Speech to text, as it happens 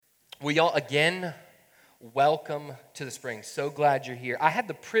Well, y'all, again, welcome to the Springs. So glad you're here. I had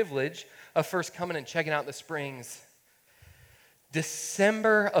the privilege of first coming and checking out the Springs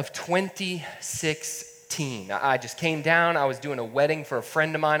December of 2016. I just came down. I was doing a wedding for a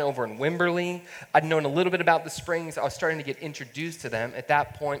friend of mine over in Wimberley. I'd known a little bit about the Springs. I was starting to get introduced to them. At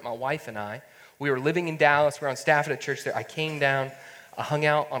that point, my wife and I, we were living in Dallas. We were on staff at a church there. I came down. I hung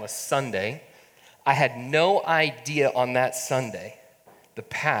out on a Sunday. I had no idea on that Sunday the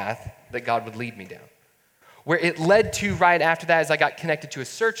path that God would lead me down. Where it led to right after that is I got connected to a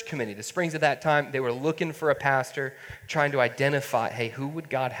search committee. The Springs at that time, they were looking for a pastor, trying to identify, hey, who would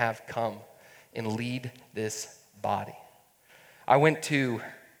God have come and lead this body? I went to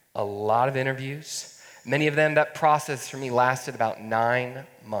a lot of interviews. Many of them, that process for me lasted about 9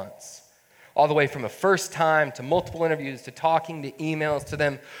 months. All the way from a first time to multiple interviews to talking to emails to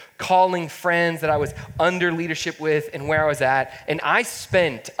them calling friends that I was under leadership with and where I was at. And I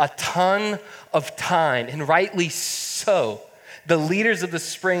spent a ton of time, and rightly so, the leaders of the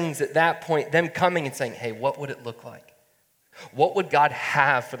Springs at that point, them coming and saying, hey, what would it look like? What would God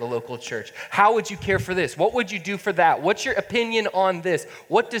have for the local church? How would you care for this? What would you do for that? What's your opinion on this?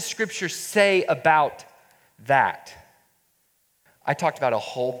 What does Scripture say about that? I talked about a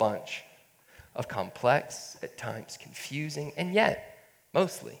whole bunch of complex, at times confusing, and yet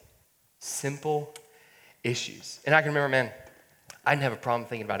mostly simple issues. And I can remember, man, I didn't have a problem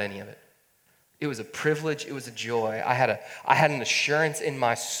thinking about any of it. It was a privilege, it was a joy. I had an assurance in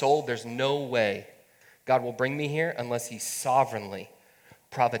my soul, there's no way God will bring me here unless he sovereignly,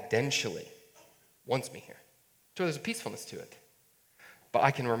 providentially wants me here. So there's a peacefulness to it. But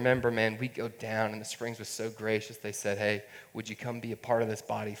I can remember, man, we'd go down and the Springs was so gracious. They said, hey, would you come be a part of this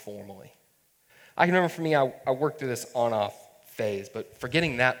body formally? I can remember for me, I worked through this on-off phase, but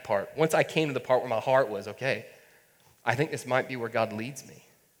forgetting that part, once I came to the part where my heart was, okay, I think this might be where God leads me.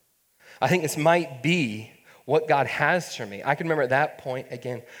 I think this might be what God has for me. I can remember at that point,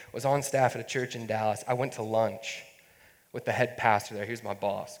 again, was on staff at a church in Dallas. I went to lunch with the head pastor there. He was my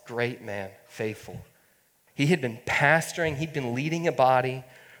boss. Great man, faithful. He had been pastoring. He'd been leading a body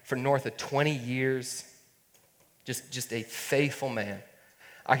for north of 20 years. Just a faithful man.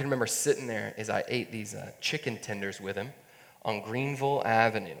 I can remember sitting there as I ate these chicken tenders with him on Greenville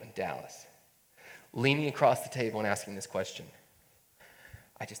Avenue in Dallas, leaning across the table and asking this question.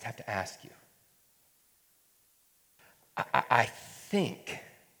 I just have to ask you. I think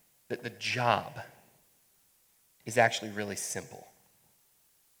that the job is actually really simple.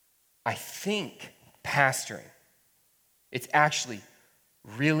 I think pastoring, it's actually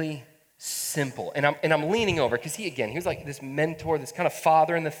really simple. And I'm leaning over because he was like this mentor, this kind of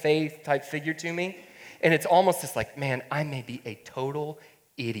father in the faith type figure to me. And it's almost just like, man, I may be a total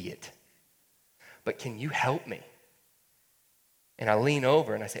idiot, but can you help me? And I lean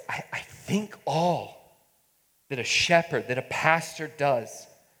over and I say, I think all that a shepherd, that a pastor does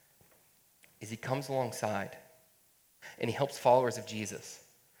is he comes alongside and he helps followers of Jesus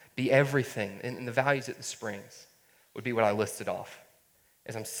be everything. And the values at the Springs would be what I listed off.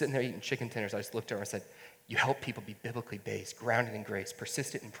 As I'm sitting there eating chicken tenders, I just looked over and I said, you help people be biblically based, grounded in grace,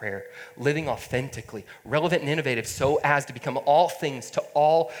 persistent in prayer, living authentically, relevant and innovative so as to become all things to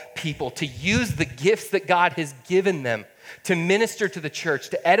all people, to use the gifts that God has given them to minister to the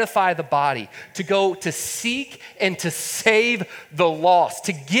church, to edify the body, to go to seek and to save the lost,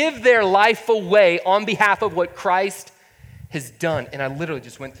 to give their life away on behalf of what Christ has done. And I literally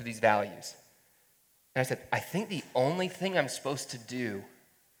just went through these values. And I said, I think the only thing I'm supposed to do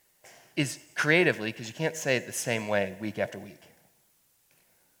is creatively, because you can't say it the same way week after week,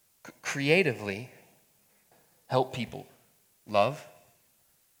 creatively help people love,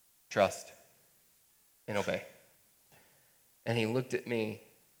 trust, and obey. And he looked at me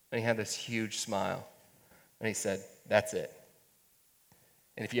and he had this huge smile and he said, that's it.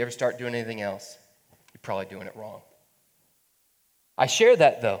 And if you ever start doing anything else, you're probably doing it wrong. I share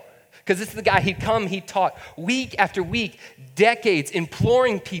that though, because this is the guy, he taught week after week, decades,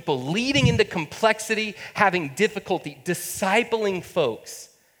 imploring people, leading into complexity, having difficulty, discipling folks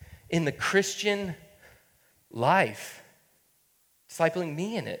in the Christian life, discipling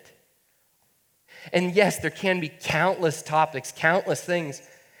me in it. And yes, there can be countless topics, countless things,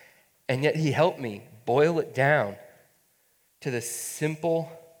 and yet he helped me boil it down to this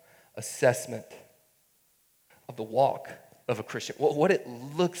simple assessment of the walk of a Christian, what it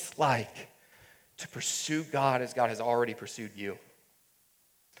looks like to pursue God as God has already pursued you.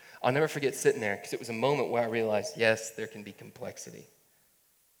 I'll never forget sitting there because it was a moment where I realized, yes, there can be complexity.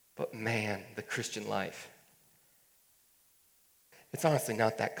 But man, the Christian life, it's honestly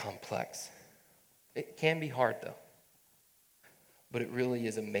not that complex. It can be hard though. but it really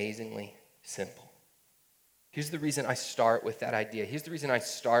is amazingly simple. Here's the reason I start with that idea. Here's the reason I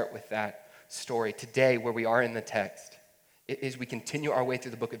start with that story today where we are in the text, is we continue our way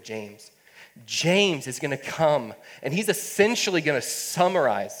through the book of James. James is going to come, and he's essentially going to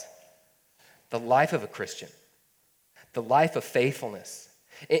summarize the life of a Christian, the life of faithfulness,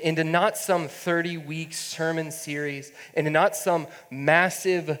 into not some 30-week sermon series, into not some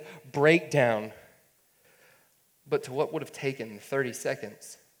massive breakdown, but to what would have taken 30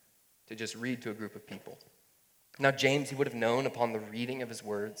 seconds to just read to a group of people. Now, James, he would have known upon the reading of his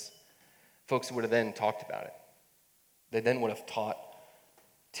words, folks would have then talked about it. They then would have taught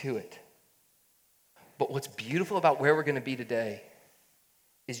to it. But what's beautiful about where we're going to be today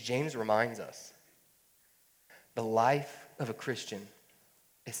is James reminds us the life of a Christian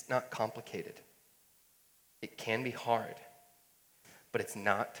is not complicated. It can be hard, but it's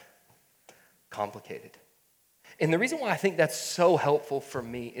not complicated. And the reason why I think that's so helpful for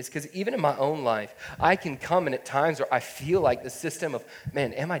me is because even in my own life, I can come in at times where I feel like the system of,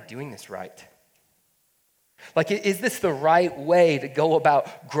 man, am I doing this right? Like, is this the right way to go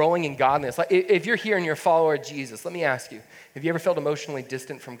about growing in godliness? Like, if you're here and you're a follower of Jesus, let me ask you, have you ever felt emotionally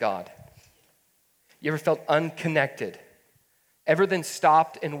distant from God? You ever felt unconnected? Ever then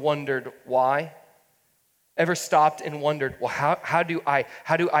stopped and wondered why? Ever stopped and wondered, well, how do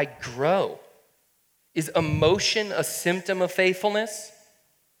I grow? Is emotion a symptom of faithfulness?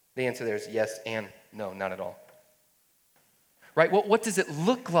 The answer there is yes and no, not at all. Right? What does it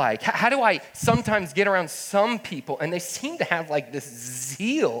look like? How do I sometimes get around some people and they seem to have like this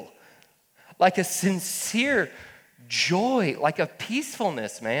zeal, like a sincere joy, like a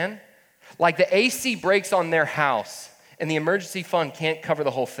peacefulness, man. Like the AC breaks on their house and the emergency fund can't cover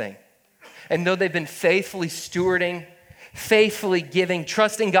the whole thing. And though they've been faithfully stewarding, faithfully giving,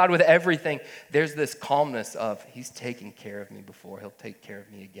 trusting God with everything, there's this calmness of, he's taken care of me before, he'll take care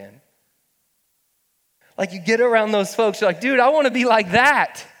of me again. Like you get around those folks, you're like, dude, I want to be like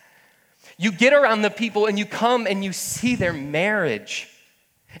that. You get around the people and you come and you see their marriage.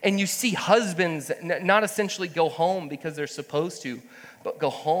 And you see husbands not essentially go home because they're supposed to, but go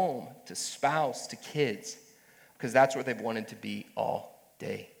home to spouse, to kids, because that's where they've wanted to be all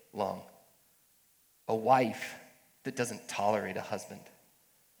day long. A wife that doesn't tolerate a husband.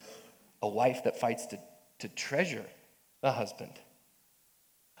 A wife that fights to treasure a husband.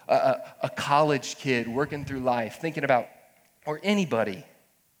 A college kid working through life, thinking about, or anybody,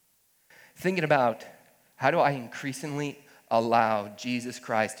 thinking about, how do I increasingly allow Jesus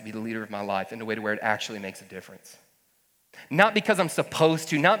Christ to be the leader of my life in a way to where it actually makes a difference? Not because I'm supposed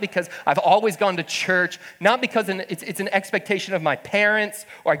to, not because I've always gone to church, not because it's an expectation of my parents,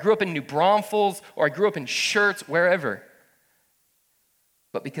 or I grew up in New Braunfels, or I grew up in Schertz, wherever.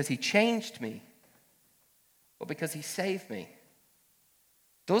 But because he changed me, or because he saved me.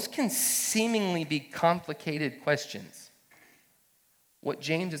 Those can seemingly be complicated questions. What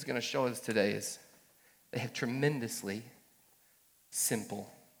James is going to show us today is they have tremendously simple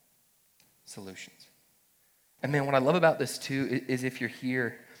solutions. And man, what I love about this too is if you're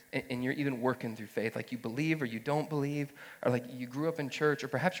here and you're even working through faith, like you believe or you don't believe, or like you grew up in church, or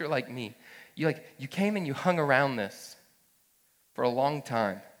perhaps you're like me. You came and you hung around this for a long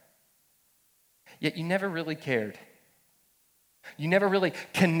time, yet you never really cared. You never really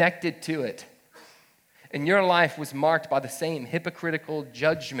connected to it. And your life was marked by the same hypocritical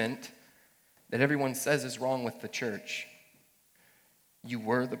judgment that everyone says is wrong with the church. You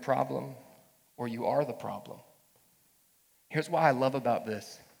were the problem, or you are the problem. Here's why I love about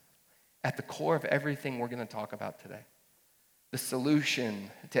this. At the core of everything we're going to talk about today, the solution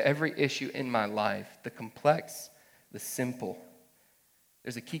to every issue in my life, the complex, the simple,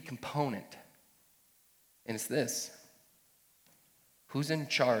 there's a key component, and it's this. Who's in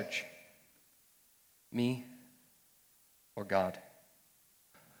charge? Me or God?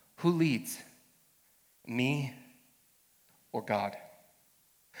 Who leads? Me or God?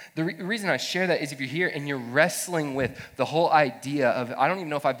 The reason I share that is if you're here and you're wrestling with the whole idea of, I don't even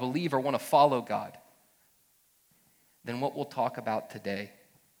know if I believe or want to follow God, then what we'll talk about today,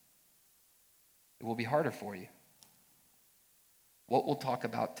 it will be harder for you. What we'll talk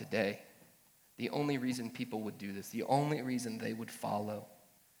about today, the only reason people would do this, the only reason they would follow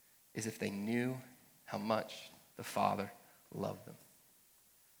is if they knew how much the Father loved them.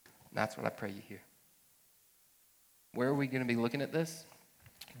 And that's what I pray you hear. Where are we going to be looking at this?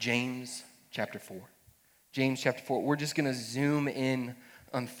 James chapter 4. James chapter 4. We're just going to zoom in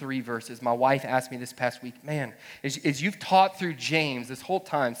on 3 verses. My wife asked me this past week, man, as you've taught through James this whole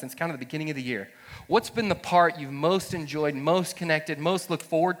time since kind of the beginning of the year, what's been the part you've most enjoyed, most connected, most looked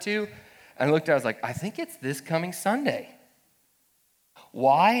forward to? And I looked at it, I was like, I think it's this coming Sunday.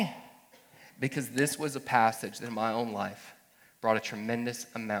 Why? Because this was a passage that in my own life brought a tremendous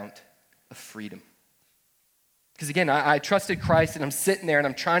amount of freedom. Because again, I trusted Christ and I'm sitting there and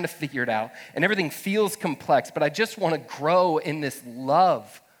I'm trying to figure it out and everything feels complex, but I just want to grow in this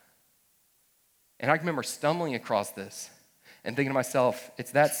love. And I remember stumbling across this and thinking to myself,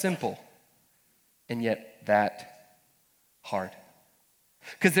 it's that simple and yet that hard.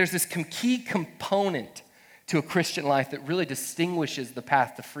 Because there's this key component to a Christian life that really distinguishes the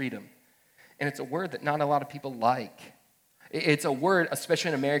path to freedom. And it's a word that not a lot of people like. It's a word, especially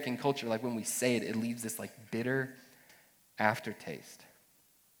in American culture, like when we say it, it leaves this like bitter aftertaste.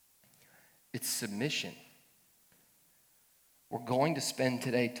 It's submission. We're going to spend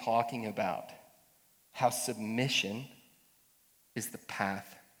today talking about how submission is the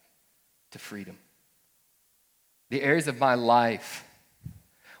path to freedom. The areas of my life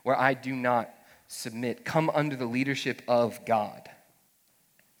where I do not submit come under the leadership of God.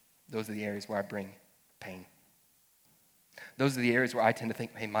 Those are the areas where I bring pain. Those are the areas where I tend to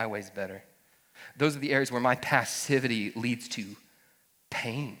think, hey, my way's better. Those are the areas where my passivity leads to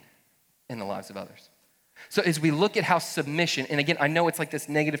pain in the lives of others. So as we look at how submission, and again, I know it's like this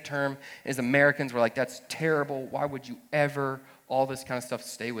negative term, as Americans, we're like, that's terrible. Why would you ever, all this kind of stuff,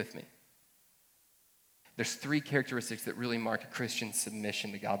 stay with me? There's 3 characteristics that really mark a Christian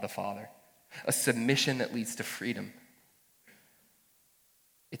submission to God the Father. A submission that leads to freedom.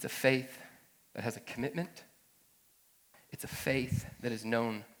 It's a faith that has a commitment. It's a faith that is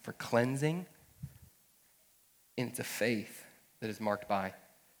known for cleansing. And it's a faith that is marked by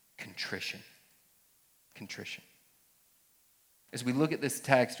contrition. Contrition. As we look at this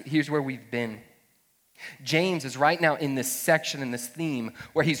text, here's where we've been. James is right now in this section, in this theme,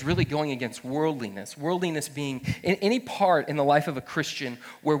 where he's really going against worldliness. Worldliness being in any part in the life of a Christian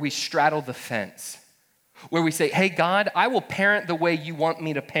where we straddle the fence. Where we say, hey, God, I will parent the way you want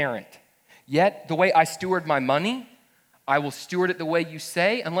me to parent. Yet, the way I steward my money, I will steward it the way you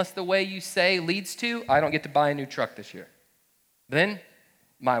say, unless the way you say leads to, I don't get to buy a new truck this year. Then,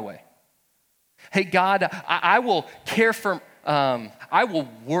 my way. Hey, God, I will care for, I will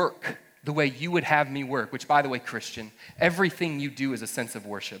work the way you would have me work, which, by the way, Christian, everything you do is a sense of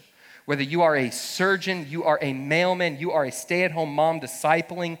worship. Whether you are a surgeon, you are a mailman, you are a stay-at-home mom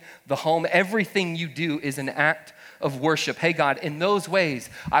discipling the home, everything you do is an act of worship. Hey, God, in those ways,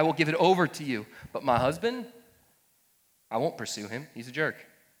 I will give it over to you. But my husband, I won't pursue him. He's a jerk.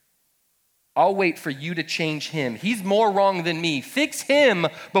 I'll wait for you to change him. He's more wrong than me. Fix him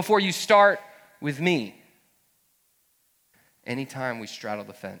before you start with me. Anytime we straddle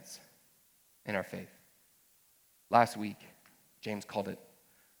the fence in our faith. Last week, James called it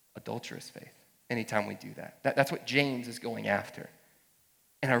adulterous faith. Anytime we do that. That's what James is going after.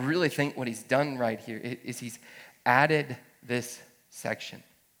 And I really think what he's done right here is he's added this section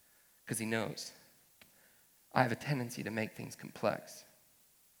because he knows I have a tendency to make things complex.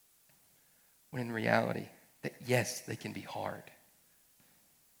 When in reality, that yes, they can be hard.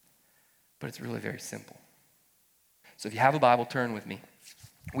 But it's really very simple. So if you have a Bible, turn with me.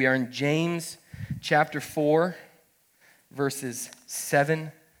 We are in James chapter 4, verses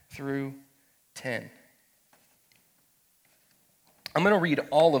 7 through 10. I'm going to read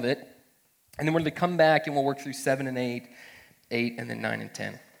all of it, and then we're going to come back and we'll work through 7 and 8, 8, and then 9 and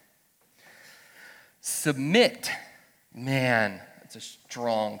 10. Submit. Man, that's a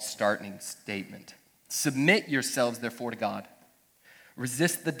strong starting statement. Submit yourselves, therefore, to God.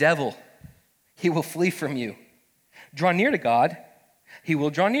 Resist the devil. He will flee from you. Draw near to God. He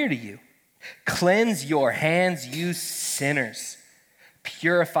will draw near to you. Cleanse your hands, you sinners.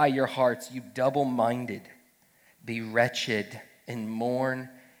 Purify your hearts, you double-minded. Be wretched and mourn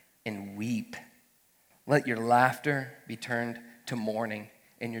and weep. Let your laughter be turned to mourning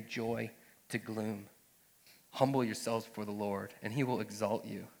and your joy to gloom. Humble yourselves before the Lord, and he will exalt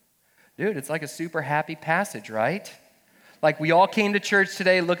you. Dude, it's like a super happy passage, right? Like we all came to church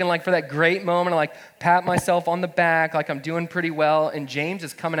today looking like for that great moment, like pat myself on the back, like I'm doing pretty well. And James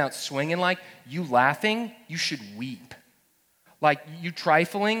is coming out swinging like, you laughing, you should weep. Like you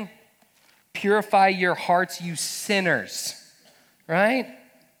trifling, purify your hearts, you sinners. Right?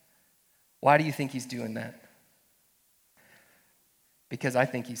 Why do you think he's doing that? Because I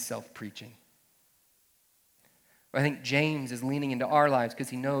think he's self-preaching. I think James is leaning into our lives because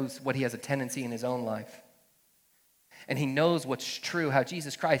he knows what he has a tendency in his own life. And he knows what's true, how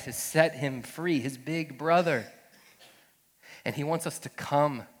Jesus Christ has set him free, his big brother. And he wants us to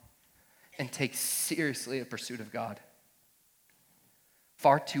come and take seriously a pursuit of God.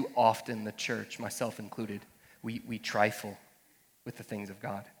 Far too often, the church, myself included, we trifle with the things of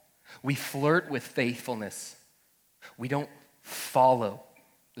God. We flirt with faithfulness. We don't follow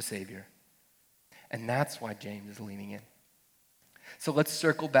the Savior. And that's why James is leaning in. So let's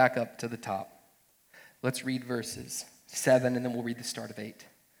circle back up to the top. Let's read verses 7, and then we'll read the start of 8.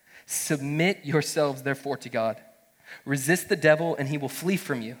 Submit yourselves, therefore, to God. Resist the devil, and he will flee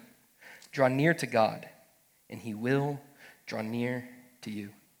from you. Draw near to God, and he will draw near to you.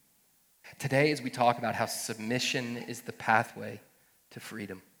 Today, as we talk about how submission is the pathway to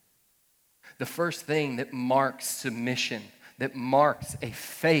freedom, the first thing that marks submission, that marks a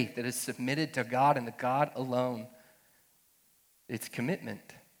faith that is submitted to God and to God alone, it's commitment.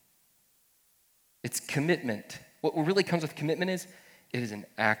 It's commitment. What really comes with commitment is, it is an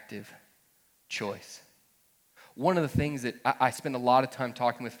active choice. One of the things that I spend a lot of time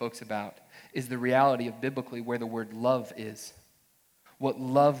talking with folks about is the reality of biblically where the word love is. What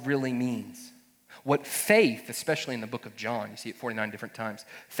love really means. What faith, especially in the book of John, you see it 49 different times.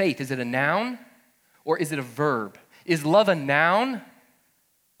 Faith, is it a noun or is it a verb? Is love a noun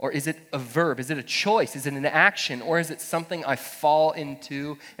or is it a verb? Is it a choice? Is it an action? Or is it something I fall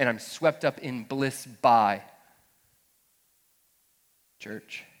into and I'm swept up in bliss by?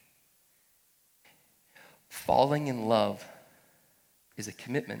 Church, falling in love is a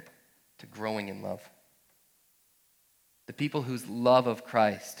commitment to growing in love. The people whose love of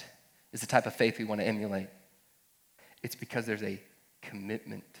Christ is the type of faith we want to emulate. It's because there's a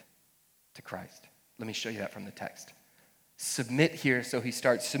commitment to Christ. Let me show you that from the text. Submit here, so he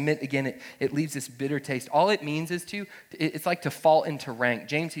starts. Submit again, it leaves this bitter taste. All it means is it's like to fall into rank.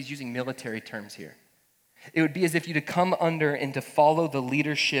 James, he's using military terms here. It would be as if you to come under and to follow the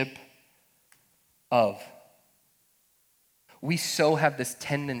leadership of. We so have this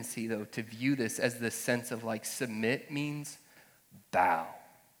tendency, though, to view this as this sense of like submit means bow.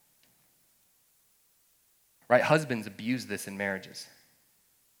 Right? Husbands abuse this in marriages.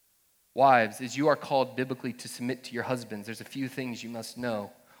 Wives, as you are called biblically to submit to your husbands, there's a few things you must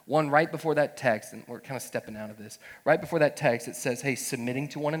know. One, right before that text, and we're kind of stepping out of this, right before that text, it says, hey, submitting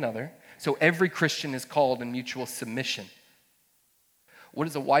to one another. So every Christian is called in mutual submission. What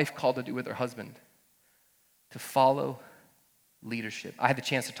is a wife called to do with her husband? To follow leadership. I had the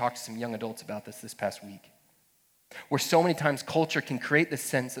chance to talk to some young adults about this past week, where so many times culture can create this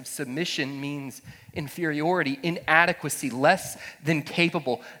sense of submission means inferiority, inadequacy, less than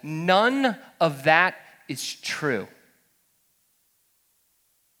capable. None of that is true.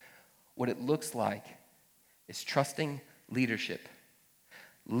 What it looks like is trusting leadership.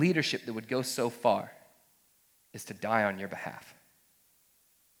 Leadership that would go so far is to die on your behalf.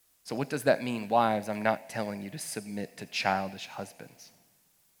 So what does that mean? Wives, I'm not telling you to submit to childish husbands.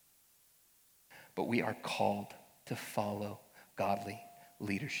 But we are called to follow godly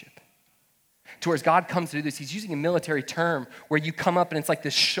leadership. Towards God comes to do this, he's using a military term where you come up and it's like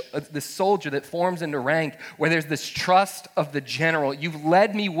this soldier that forms into rank where there's this trust of the general. You've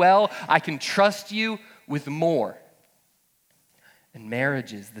led me well, I can trust you with more. And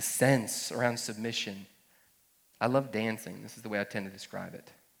marriages, the sense around submission. I love dancing. This is the way I tend to describe it.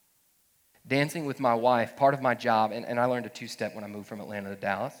 Dancing with my wife, part of my job, and I learned a two-step when I moved from Atlanta to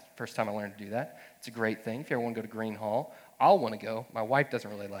Dallas. First time I learned to do that. It's a great thing. If you ever want to go to Green Hall, I'll want to go. My wife doesn't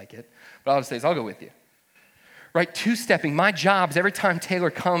really like it, but I'll just say, I'll go with you. Right, two-stepping. My job is every time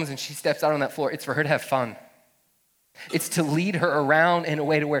Taylor comes and she steps out on that floor, it's for her to have fun. It's to lead her around in a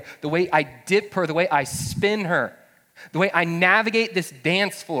way to where the way I dip her, the way I spin her, the way I navigate this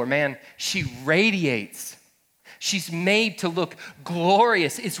dance floor, man, she radiates. She's made to look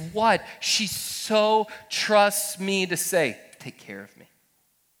glorious. It's what she so trusts me to say, take care of me.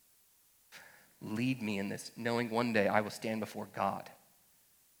 Lead me in this, knowing one day I will stand before God.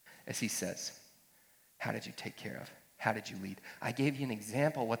 As he says, how did you take care of? How did you lead? I gave you an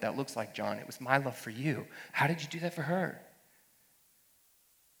example of what that looks like, John. It was my love for you. How did you do that for her?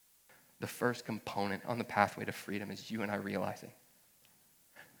 The first component on the pathway to freedom is you and I realizing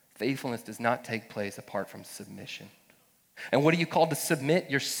faithfulness does not take place apart from submission. And what are you called to submit?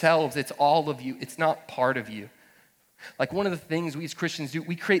 Yourselves. It's all of you. It's not part of you. Like one of the things we as Christians do,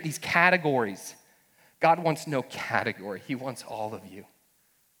 we create these categories. God wants no category. He wants all of you.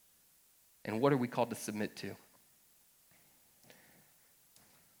 And what are we called to submit to?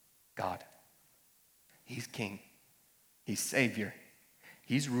 God. He's king. He's savior.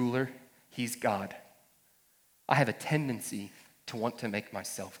 He's ruler. He's God. I have a tendency to want to make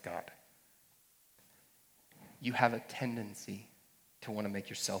myself God. You have a tendency to want to make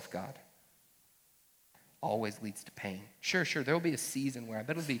yourself God. Always leads to pain. Sure, there will be a season where I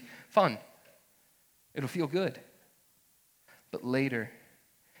bet it'll be fun. It'll feel good. But later,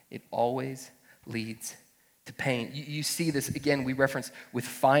 it always leads to to pain. You see this, again, we reference with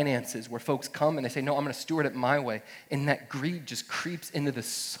finances, where folks come and they say, no, I'm going to steward it my way. And that greed just creeps into the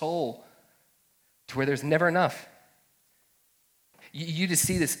soul to where there's never enough. You just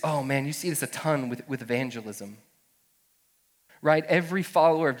see this, oh man, you see this a ton with evangelism. Right? Every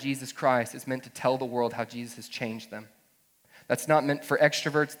follower of Jesus Christ is meant to tell the world how Jesus has changed them. That's not meant for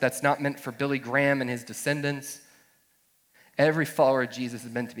extroverts. That's not meant for Billy Graham and his descendants. Every follower of Jesus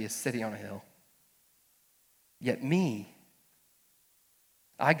is meant to be a city on a hill. Yet me,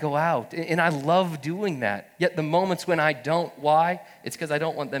 I go out and I love doing that. Yet the moments when I don't, why? It's because I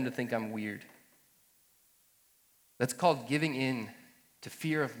don't want them to think I'm weird. That's called giving in to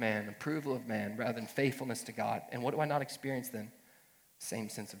fear of man, approval of man, rather than faithfulness to God. And what do I not experience then? Same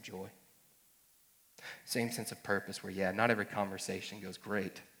sense of joy. Same sense of purpose where, yeah, not every conversation goes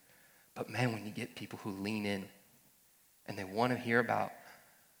great. But man, when you get people who lean in and they want to hear about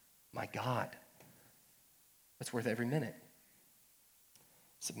my God, that's worth every minute.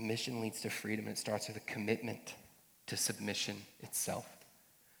 Submission leads to freedom, and it starts with a commitment to submission itself.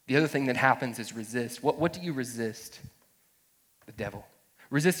 The other thing that happens is resist. What do you resist? The devil.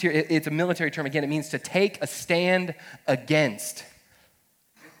 Resist here, it's a military term. Again, it means to take a stand against.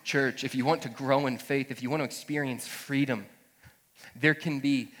 Church, if you want to grow in faith, if you want to experience freedom, there can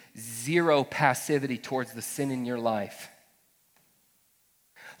be zero passivity towards the sin in your life.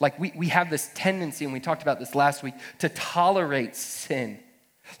 Like we have this tendency, and we talked about this last week, to tolerate sin.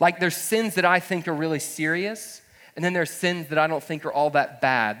 Like there's sins that I think are really serious, and then there's sins that I don't think are all that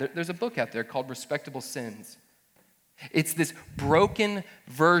bad. There's a book out there called Respectable Sins. It's this broken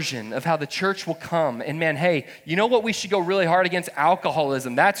version of how the church will come and man, hey, you know what we should go really hard against?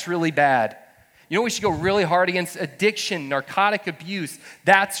 Alcoholism. That's really bad. You know what we should go really hard against? Addiction, narcotic abuse.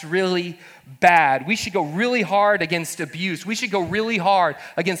 That's really bad. We should go really hard against abuse. We should go really hard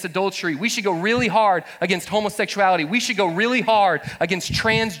against adultery. We should go really hard against homosexuality. We should go really hard against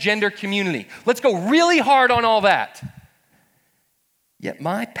transgender community. Let's go really hard on all that. Yet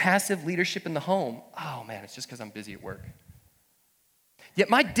my passive leadership in the home, oh man, it's just because I'm busy at work. Yet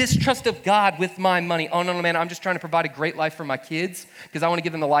my distrust of God with my money, oh no, man, I'm just trying to provide a great life for my kids because I want to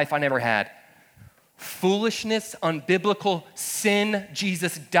give them the life I never had. Foolishness, unbiblical sin,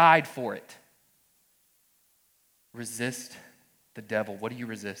 Jesus died for it. Resist the devil. What do you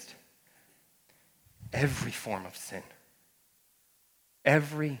resist? Every form of sin.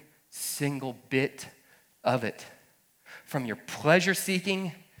 Every single bit of it. From your pleasure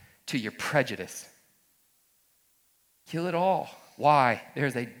seeking to your prejudice. Kill it all. Why?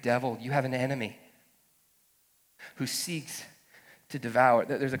 There's a devil. You have an enemy who seeks to devour.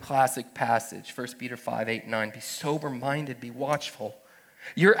 There's a classic passage, 1 Peter 5, 8, 9. Be sober-minded, be watchful.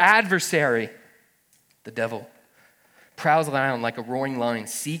 Your adversary, the devil, prowls around like a roaring lion,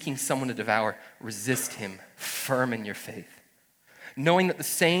 seeking someone to devour. Resist him, firm in your faith. Knowing that the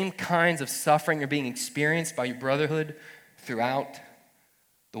same kinds of suffering are being experienced by your brotherhood throughout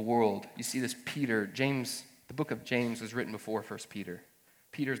the world. You see this James, the book of James was written before 1 Peter.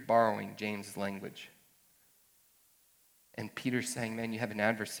 Peter's borrowing James' language. And Peter's saying, man, you have an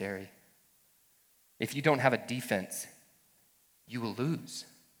adversary. If you don't have a defense, you will lose.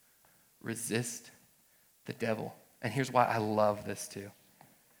 Resist the devil. And here's why I love this too.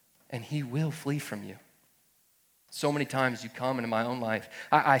 And he will flee from you. So many times you come into my own life,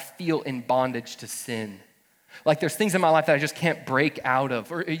 I feel in bondage to sin. Like there's things in my life that I just can't break out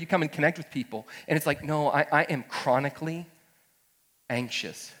of. Or you come and connect with people, and it's like, no, I am chronically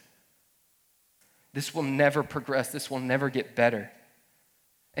anxious. This will never progress. This will never get better.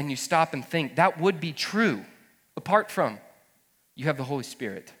 And you stop and think, that would be true, apart from you have the Holy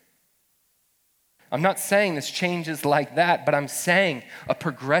Spirit. I'm not saying this changes like that, but I'm saying a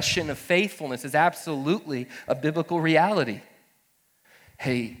progression of faithfulness is absolutely a biblical reality.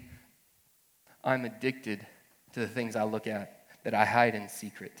 Hey, I'm addicted to the things I look at that I hide in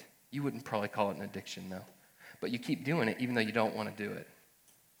secret. You wouldn't probably call it an addiction, though. But you keep doing it even though you don't want to do it.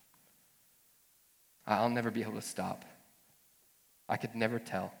 I'll never be able to stop. I could never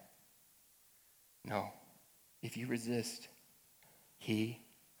tell. No. If you resist, he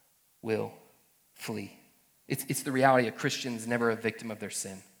will flee. It's the reality of Christians never a victim of their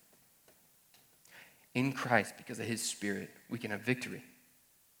sin. In Christ, because of his Spirit, we can have victory.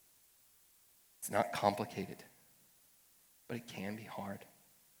 It's not complicated, but it can be hard.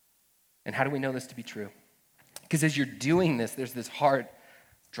 And how do we know this to be true? Because as you're doing this, there's this heart,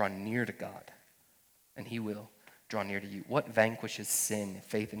 draw near to God, and he will draw near to you. What vanquishes sin?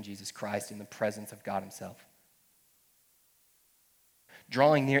 Faith in Jesus Christ in the presence of God himself.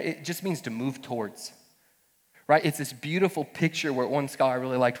 Drawing near, it just means to move towards, right? It's this beautiful picture where one scholar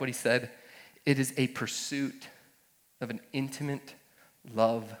really liked what he said. It is a pursuit of an intimate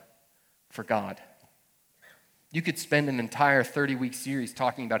love for God. You could spend an entire 30-week series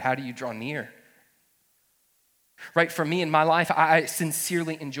talking about how do you draw near. Right, for me in my life, I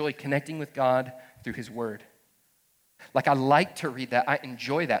sincerely enjoy connecting with God through his word. Like I like to read that, I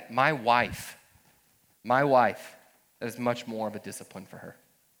enjoy that. My wife, that is much more of a discipline for her.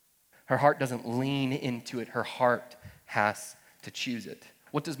 Her heart doesn't lean into it, her heart has to choose it.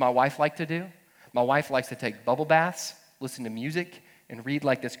 What does my wife like to do? My wife likes to take bubble baths, listen to music, and read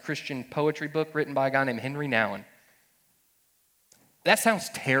like this Christian poetry book written by a guy named Henry Nouwen. That sounds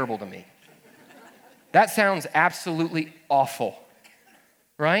terrible to me. That sounds absolutely awful,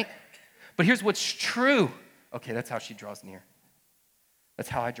 right? But here's what's true. Okay, that's how she draws near. That's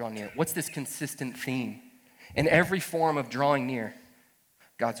how I draw near. What's this consistent theme? In every form of drawing near,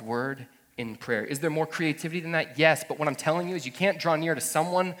 God's word in prayer. Is there more creativity than that? Yes, but what I'm telling you is you can't draw near to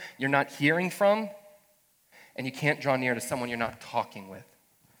someone you're not hearing from, and you can't draw near to someone you're not talking with,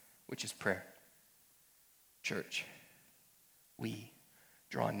 which is prayer. Church, we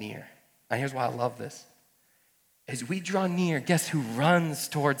draw near. Now here's why I love this. As we draw near, guess who runs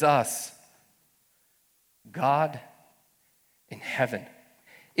towards us? God in heaven.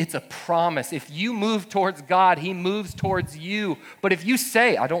 It's a promise. If you move towards God, he moves towards you. But if you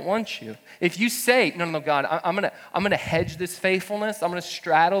say, I don't want you. If you say, no, God, I'm gonna hedge this faithfulness. I'm gonna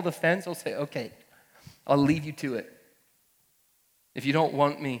straddle the fence. I'll say, okay, I'll leave you to it. If you don't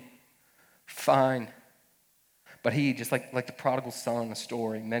want me, fine. But he, just like the prodigal son, the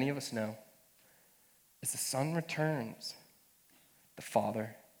story many of us know, as the son returns, the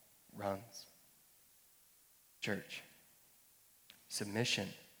father runs. Church, submission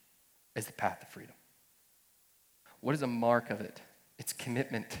is the path to freedom. What is a mark of it? It's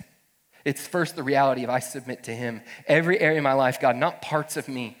commitment. It's first the reality of I submit to him. Every area of my life, God, not parts of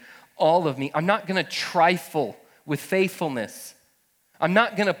me, all of me. I'm not gonna trifle with faithfulness. I'm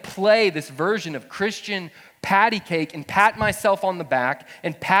not gonna play this version of Christian patty cake and pat myself on the back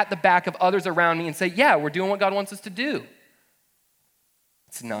and pat the back of others around me and say, yeah, we're doing what God wants us to do.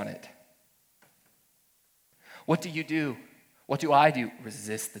 It's not it. What do you do? What do I do?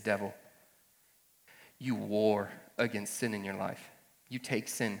 Resist the devil. You war against sin in your life. You take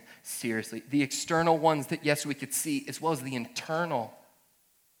sin seriously. The external ones that, yes, we could see, as well as the internal.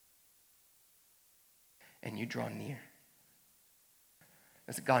 And you draw near.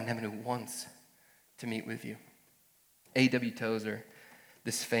 There's a God in heaven who wants to meet with you. A.W. Tozer,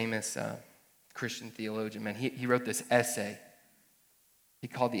 this famous Christian theologian, man, he wrote this essay. He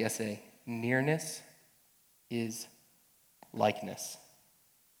called the essay, Nearness is Likeness.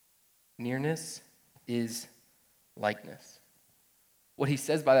 Nearness is likeness. What he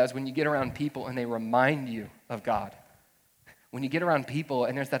says by that is when you get around people and they remind you of God, when you get around people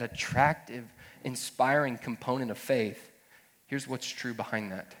and there's that attractive, inspiring component of faith, here's what's true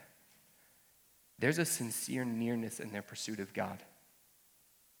behind that. There's a sincere nearness in their pursuit of God.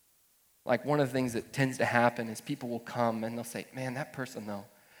 Like one of the things that tends to happen is people will come and they'll say, man, that person though,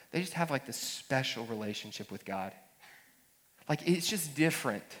 they just have like this special relationship with God. Like it's just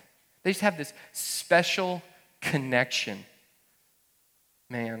different. They just have this special connection.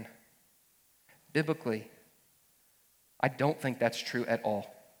 Man, biblically, I don't think that's true at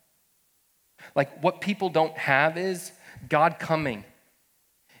all. Like what people don't have is God coming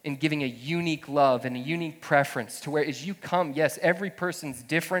and giving a unique love and a unique preference to where as you come, yes, every person's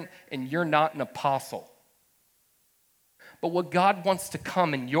different and you're not an apostle. But what God wants to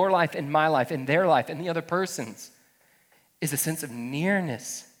come in your life, in my life, in their life, and the other person's is a sense of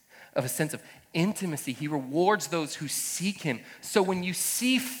nearness, of a sense of intimacy. He rewards those who seek him. So when you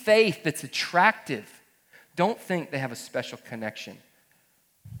see faith that's attractive, don't think they have a special connection.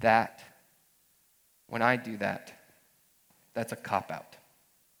 That, when I do that, that's a cop-out.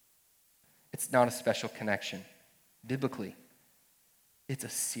 It's not a special connection. Biblically, it's a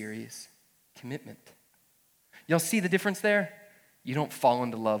serious commitment. Y'all see the difference there? You don't fall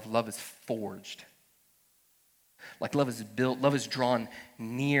into love. Love is forged. Like love is built, love is drawn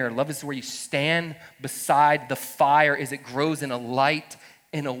near. Love is where you stand beside the fire as it grows in a light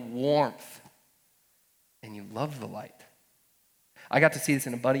and a warmth. And you love the light. I got to see this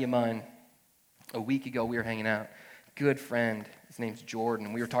in a buddy of mine a week ago. We were hanging out. Good friend. His name's Jordan.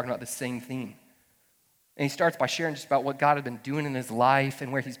 And we were talking about the same theme. And he starts by sharing just about what God had been doing in his life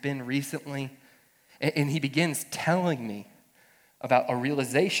and where he's been recently. And he begins telling me about a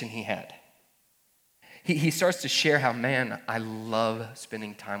realization he had. He starts to share how, man, I love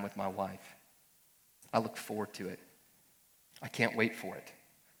spending time with my wife. I look forward to it. I can't wait for it.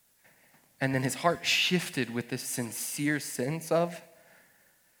 And then his heart shifted with this sincere sense of,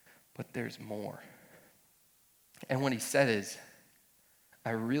 But there's more. And what he said is,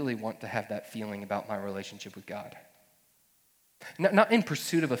 I really want to have that feeling about my relationship with God. Not in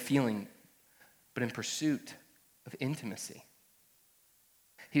pursuit of a feeling, but in pursuit of intimacy.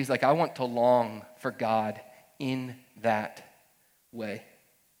 He's like, I want to long for God in that way.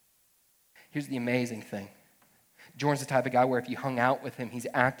 Here's the amazing thing. Jordan's the type of guy where if you hung out with him, he's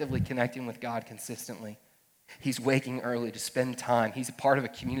actively connecting with God consistently. He's waking early to spend time. He's a part of a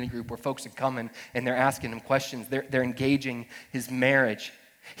community group where folks are coming and they're asking him questions. They're engaging his marriage.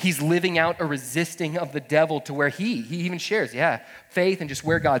 He's living out a resisting of the devil to where he even shares, faith and just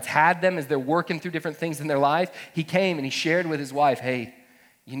where God's had them as they're working through different things in their life. He came and he shared with his wife, hey,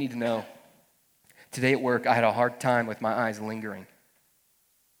 you need to know, today at work I had a hard time with my eyes lingering.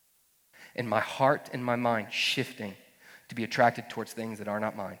 And my heart and my mind shifting to be attracted towards things that are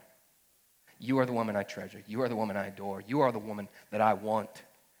not mine. You are the woman I treasure. You are the woman I adore. You are the woman that I want.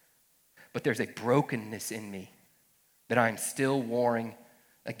 But there's a brokenness in me that I'm still warring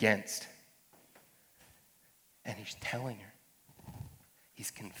against. And he's telling her. He's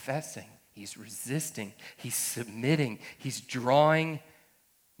confessing. He's resisting. He's submitting. He's drawing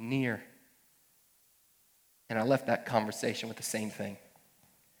near. And I left that conversation with the same thing.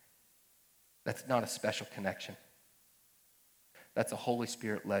 That's not a special connection. That's a Holy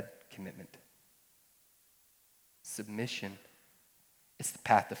Spirit-led commitment. Submission is the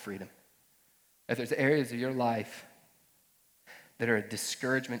path to freedom. If there's areas of your life that are a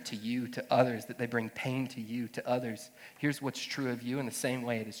discouragement to you, to others, that they bring pain to you, to others, here's what's true of you in the same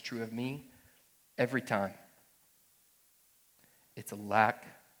way it is true of me every time. It's a lack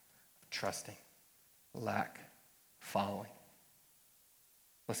of trusting, lack of following.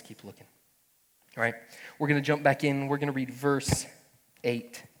 Let's keep looking. All right, we're going to jump back in. We're going to read verse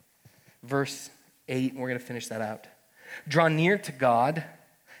 8. Verse 8, and we're going to finish that out. Draw near to God,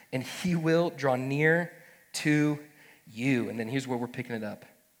 and he will draw near to you. And then here's where we're picking it up.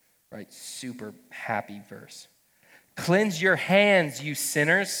 Right, super happy verse. Cleanse your hands, you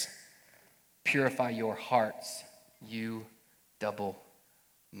sinners. Purify your hearts, you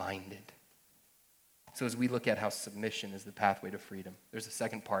double-minded. So as we look at how submission is the pathway to freedom, there's a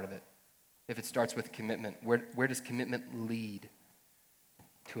second part of it. If it starts with commitment, where does commitment lead?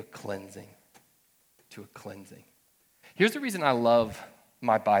 To a cleansing. To a cleansing. Here's the reason I love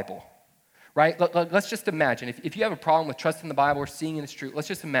my Bible, right? Let's just imagine, if you have a problem with trusting the Bible or seeing it as true, let's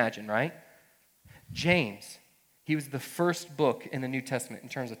just imagine, right? James, he was the first book in the New Testament in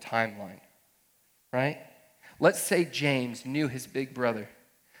terms of timeline, right? Let's say James knew his big brother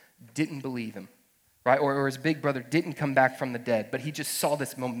didn't believe him. Right? Or his big brother didn't come back from the dead, but he just saw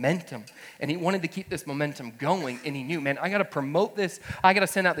this momentum, and he wanted to keep this momentum going, and he knew, man, I got to promote this. I got to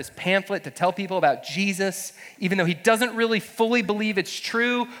send out this pamphlet to tell people about Jesus, even though he doesn't really fully believe it's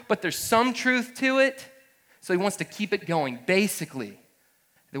true, but there's some truth to it. So he wants to keep it going, basically,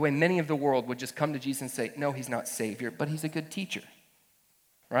 the way many of the world would just come to Jesus and say, no, he's not Savior, but he's a good teacher,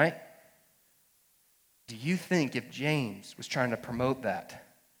 right? Do you think if James was trying to promote that,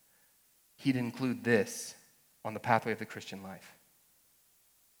 he'd include this on the pathway of the Christian life?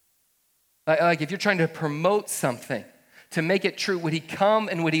 Like if you're trying to promote something, to make it true, would he come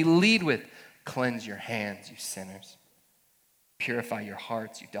and would he lead with, cleanse your hands, you sinners. Purify your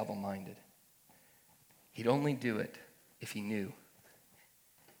hearts, you double-minded. He'd only do it if he knew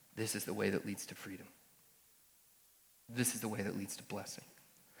this is the way that leads to freedom. This is the way that leads to blessing.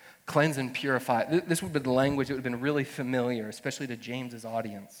 Cleanse and purify. This would be the language that would have been really familiar, especially to James's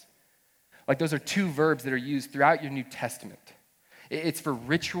audience. Like those are two verbs that are used throughout your New Testament. It's for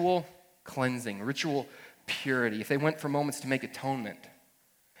ritual cleansing, ritual purity. If they went for moments to make atonement.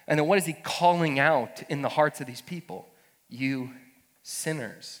 And then what is he calling out in the hearts of these people? You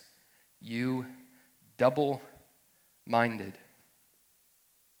sinners. You double-minded.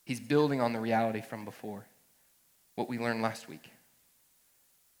 He's building on the reality from before. What we learned last week.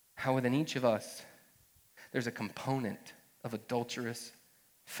 How within each of us, there's a component of adulterous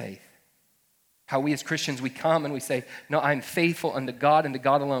faith. How we as Christians, we come and we say, no, I'm faithful unto God and to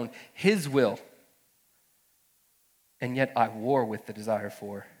God alone, his will. And yet I war with the desire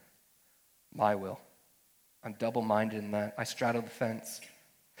for my will. I'm double-minded in that. I straddle the fence.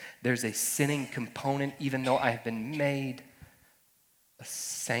 There's a sinning component even though I have been made a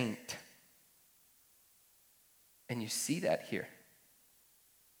saint. And you see that here.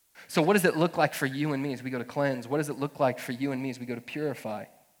 So what does it look like for you and me as we go to cleanse? What does it look like for you and me as we go to purify?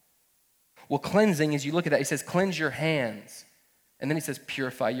 Well, cleansing, as you look at that, he says, cleanse your hands. And then he says,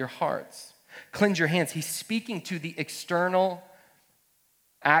 purify your hearts. Cleanse your hands. He's speaking to the external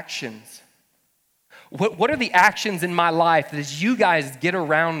actions. What are the actions in my life that as you guys get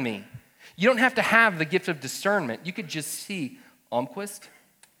around me, you don't have to have the gift of discernment. You could just see, Almquist,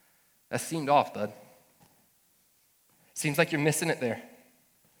 that seemed off, bud. Seems like you're missing it there.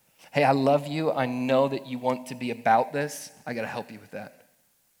 Hey, I love you. I know that you want to be about this. I got to help you with that.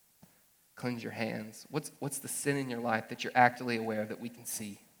 Cleanse your hands. What's the sin in your life that you're actively aware of that we can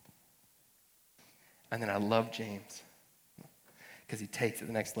see? And then I love James because he takes it to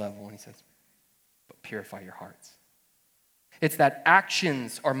the next level and he says, but purify your hearts. It's that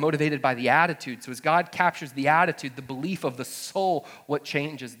actions are motivated by the attitude. So as God captures the attitude, the belief of the soul, what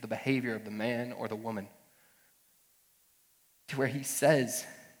changes the behavior of the man or the woman? To where he says,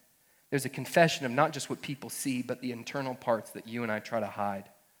 there's a confession of not just what people see, but the internal parts that you and I try to hide.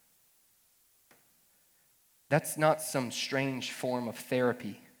 That's not some strange form of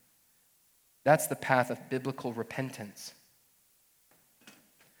therapy. That's the path of biblical repentance,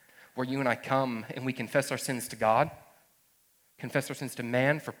 where you and I come and we confess our sins to God, confess our sins to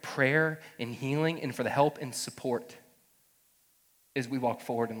man for prayer and healing and for the help and support as we walk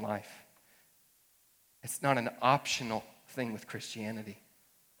forward in life. It's not an optional thing with Christianity.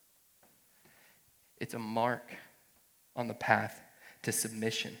 It's a mark on the path to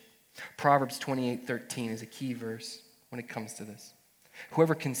submission. Proverbs 28:13 is a key verse when it comes to this.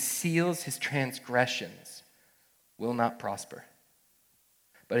 Whoever conceals his transgressions will not prosper,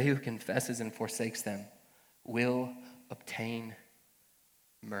 but he who confesses and forsakes them will obtain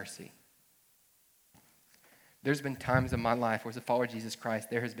mercy. There's been times in my life where as a follower of Jesus Christ,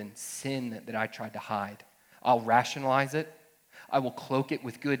 there has been sin that I tried to hide. I'll rationalize it. I will cloak it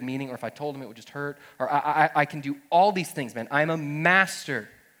with good meaning, or if I told him it would just hurt, or I can do all these things, man. I'm a master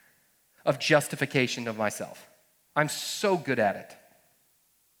of justification of myself. I'm so good at it.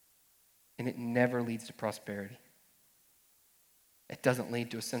 And it never leads to prosperity. It doesn't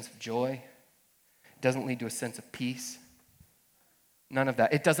lead to a sense of joy. It doesn't lead to a sense of peace. None of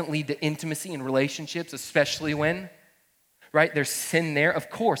that. It doesn't lead to intimacy in relationships, especially when, right, there's sin there.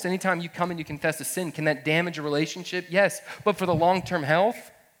 Of course, anytime you come and you confess a sin, can that damage a relationship? Yes. But for the long-term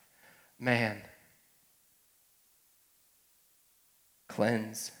health, man,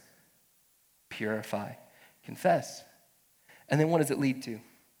 cleanse, purify, confess. And then what does it lead to?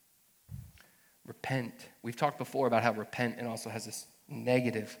 Repent. We've talked before about how repent and also has this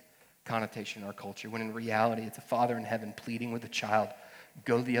negative connotation in our culture, when in reality it's a father in heaven pleading with a child,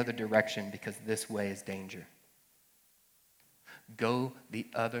 go the other direction because this way is danger. Go the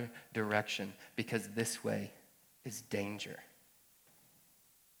other direction because this way is danger.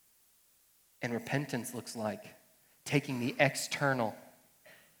 And repentance looks like taking the external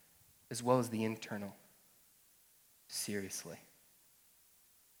as well as the internal seriously.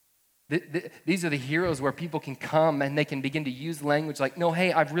 These are the heroes where people can come and they can begin to use language like, no,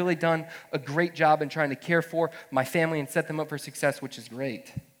 hey, I've really done a great job in trying to care for my family and set them up for success, which is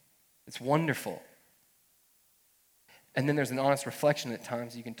great. It's wonderful. And then there's an honest reflection at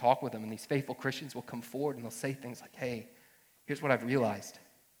times. You can talk with them, and these faithful Christians will come forward and they'll say things like, hey, here's what I've realized.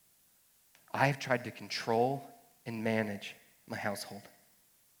 I have tried to control and manage my household.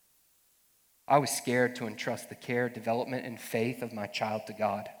 I was scared to entrust the care, development, and faith of my child to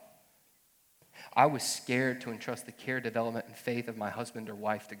God. I was scared to entrust the care, development, and faith of my husband or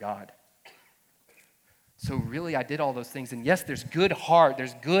wife to God. So really, I did all those things. And yes, there's good heart,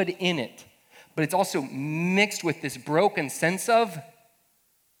 there's good in it. But it's also mixed with this broken sense of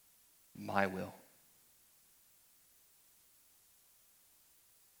my will.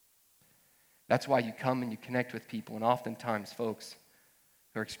 That's why you come and you connect with people, and oftentimes folks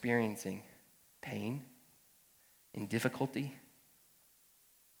who are experiencing pain and difficulty.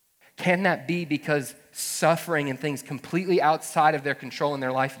 Can that be because suffering and things completely outside of their control in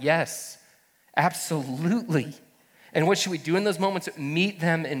their life? Yes, absolutely. And what should we do in those moments? Meet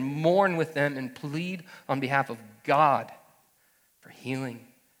them and mourn with them and plead on behalf of God for healing,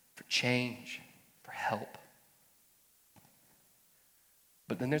 for change, for help.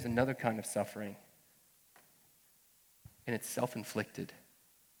 But then there's another kind of suffering, and it's self-inflicted.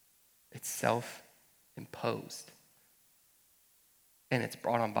 It's self-imposed. And it's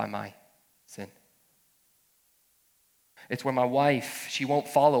brought on by my sin. It's where my wife, she won't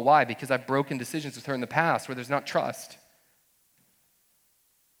follow. Why? Because I've broken decisions with her in the past where there's not trust.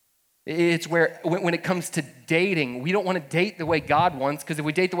 It's where, when it comes to dating, we don't want to date the way God wants, because if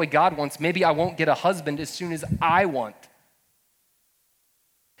we date the way God wants, maybe I won't get a husband as soon as I want.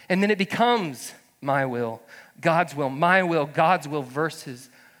 And then it becomes my will, God's will, my will, God's will, versus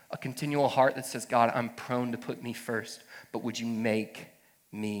a continual heart that says, God, I'm prone to put me first, but would you make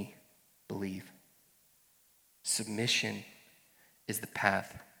me believe? Submission is the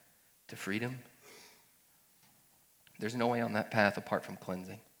path to freedom There's no way on that path apart from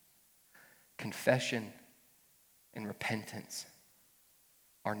cleansing. Confession and repentance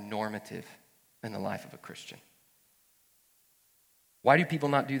are normative in the life of a Christian. Why do people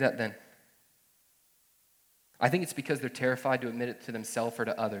not do that then? I think it's because they're terrified to admit it to themselves or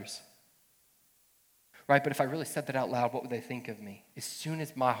to others. Right? But if I really said that out loud, what would they think of me? As soon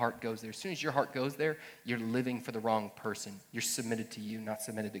as my heart goes there, as soon as your heart goes there, you're living for the wrong person. You're submitted to you, not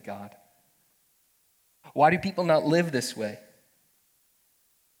submitted to God. Why do people not live this way?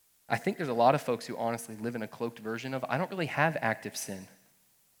 I think there's a lot of folks who honestly live in a cloaked version of, I don't really have active sin.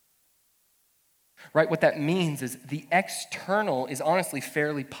 Right? What that means is the external is honestly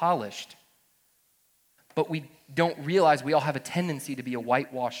fairly polished. But we don't realize we all have a tendency to be a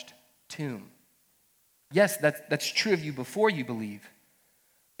whitewashed tomb. Yes, that's true of you before you believe.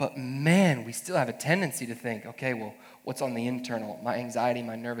 But man, we still have a tendency to think, okay, well, what's on the internal? My anxiety,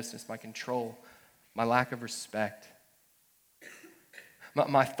 my nervousness, my control, my lack of respect.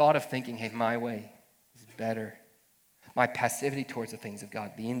 My thought of thinking, hey, my way is better. My passivity towards the things of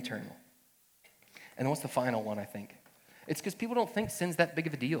God, the internal. And then what's the final one, I think? It's because people don't think sin's that big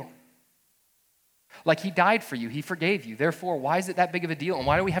of a deal. Like, he died for you. He forgave you. Therefore, why is it that big of a deal? And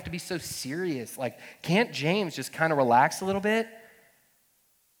why do we have to be so serious? Like, can't James just kind of relax a little bit?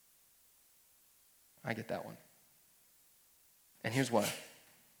 I get that one. And here's why.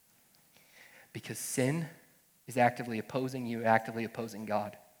 Because sin is actively opposing you, actively opposing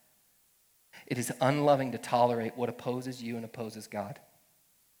God. It is unloving to tolerate what opposes you and opposes God.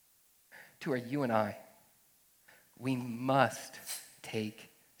 To where you and I, we must take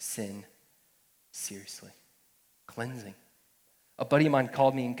sin seriously. Cleansing. A buddy of mine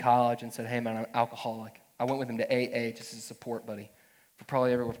called me in college and said, hey man, I'm alcoholic. I went with him to AA just as a support buddy for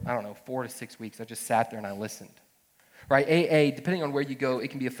probably 4 to 6 weeks. I just sat there and I listened. Right? AA, depending on where you go, it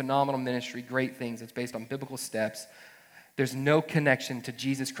can be a phenomenal ministry, great things. It's based on biblical steps. There's no connection to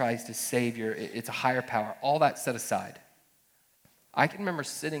Jesus Christ as Savior. It's a higher power. All that set aside. I can remember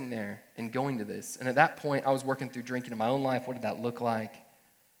sitting there and going to this. And at that point, I was working through drinking in my own life. What did that look like?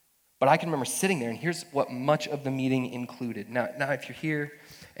 But I can remember sitting there, and here's what much of the meeting included. Now, if you're here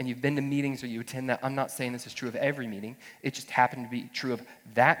and you've been to meetings or you attend that, I'm not saying this is true of every meeting. It just happened to be true of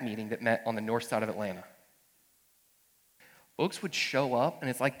that meeting that met on the north side of Atlanta. Folks would show up, and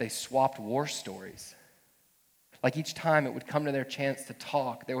it's like they swapped war stories. Like each time it would come to their chance to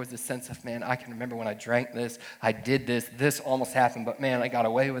talk, there was this sense of, man, I can remember when I drank this, I did this almost happened, but man, I got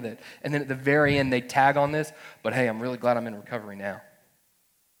away with it. And then at the very end, they'd tag on this, but hey, I'm really glad I'm in recovery now.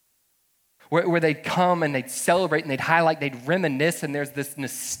 Where they'd come and they'd celebrate and they'd highlight, they'd reminisce, and there's this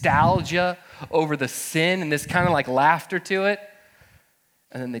nostalgia over the sin and this kind of like laughter to it.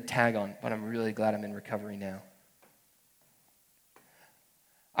 And then they'd tag on, but I'm really glad I'm in recovery now.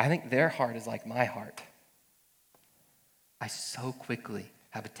 I think their heart is like my heart. I so quickly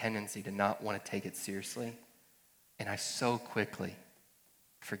have a tendency to not want to take it seriously, and I so quickly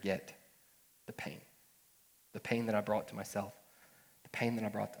forget the pain that I brought to myself, the pain that I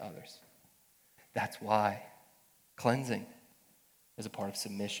brought to others. That's why cleansing is a part of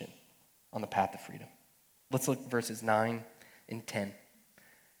submission on the path of freedom. Let's look at verses 9 and 10.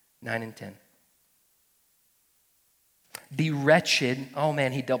 9 and 10. Be wretched. Oh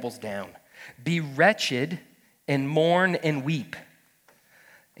man, he doubles down. Be wretched and mourn and weep.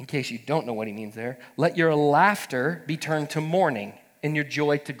 In case you don't know what he means there, let your laughter be turned to mourning and your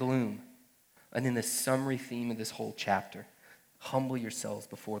joy to gloom. And then the summary theme of this whole chapter, humble yourselves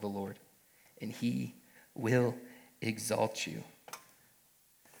before the Lord, and he will exalt you.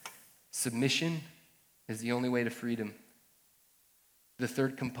 Submission is the only way to freedom. The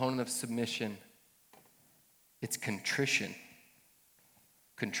third component of submission, it's contrition.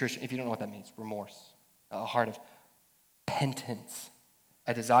 Contrition, if you don't know what that means, remorse, a heart of penitence,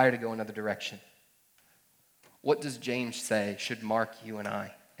 a desire to go another direction. What does James say should mark you and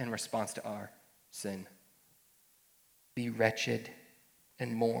I in response to our sin? Be wretched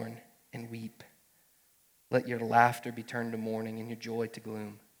and mourn and weep. Let your laughter be turned to mourning and your joy to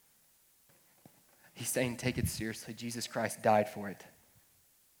gloom. He's saying, take it seriously. Jesus Christ died for it.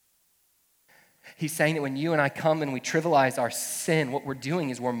 He's saying that when you and I come and we trivialize our sin, what we're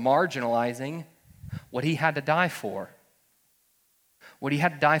doing is we're marginalizing what he had to die for. What he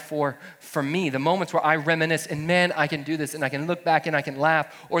had to die for me. The moments where I reminisce and man, I can do this and I can look back and I can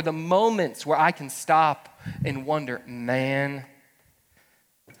laugh. Or the moments where I can stop and wonder, man,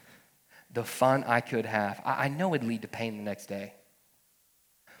 the fun I could have. I know it'd lead to pain the next day.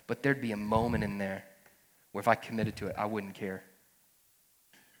 But there'd be a moment in there where if I committed to it, I wouldn't care.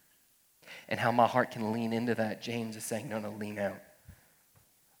 And how my heart can lean into that. James is saying, no, lean out.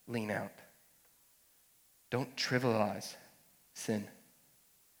 Lean out. Don't trivialize sin.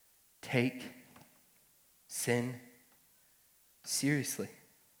 Take sin seriously.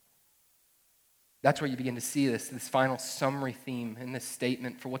 That's where you begin to see this final summary theme in this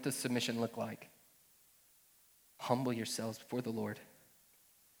statement for what does submission look like. Humble yourselves before the Lord,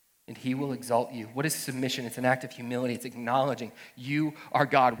 and he will exalt you. What is submission? It's an act of humility. It's acknowledging you are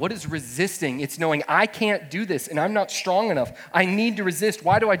God. What is resisting? It's knowing I can't do this and I'm not strong enough. I need to resist.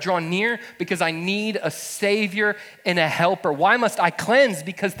 Why do I draw near? Because I need a Savior and a helper. Why must I cleanse?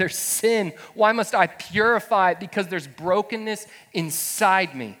 Because there's sin. Why must I purify? Because there's brokenness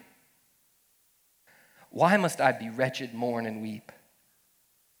inside me. Why must I be wretched, mourn, and weep?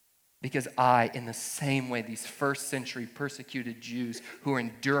 Because I, in the same way these first century persecuted Jews who are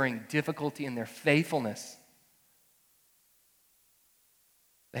enduring difficulty in their faithfulness,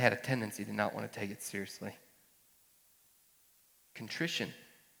 they had a tendency to not want to take it seriously. Contrition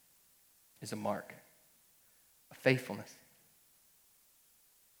is a mark of faithfulness.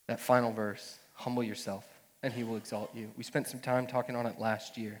 That final verse, humble yourself and he will exalt you. We spent some time talking on it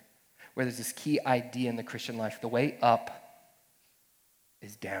last year, where there's this key idea in the Christian life. The way up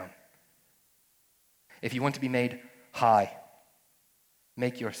is down. If you want to be made high,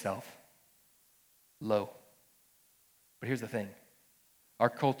 make yourself low. But here's the thing. Our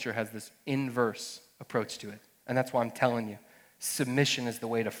culture has this inverse approach to it. And that's why I'm telling you, submission is the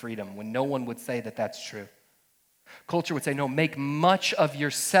way to freedom, when no one would say that that's true. Culture would say, no, make much of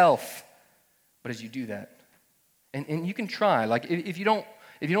yourself. But as you do that, and you can try, like if you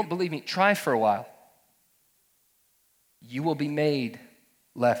don't believe me, try for a while. You will be made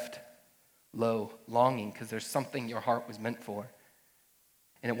left low, longing, because there's something your heart was meant for.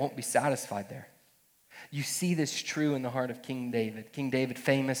 And it won't be satisfied there. You see this true in the heart of King David. King David,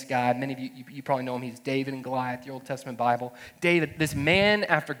 famous guy. Many of you probably know him. He's David and Goliath, your Old Testament Bible. David, this man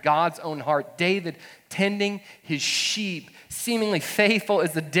after God's own heart. David tending his sheep, seemingly faithful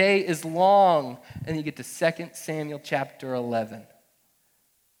as the day is long. And you get to 2 Samuel chapter 11.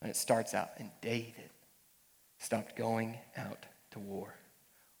 And it starts out, and David stopped going out to war.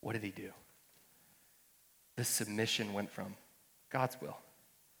 What did he do? The submission went from God's will,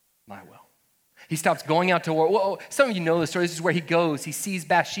 my will. He stops going out to war. Whoa, some of you know the story. This is where he goes. He sees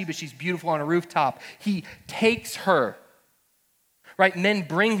Bathsheba. She's beautiful on a rooftop. He takes her. Right? Men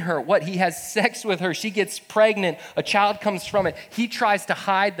bring her. What? He has sex with her. She gets pregnant. A child comes from it. He tries to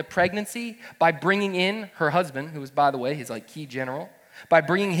hide the pregnancy by bringing in her husband, who is, by the way, his key general. By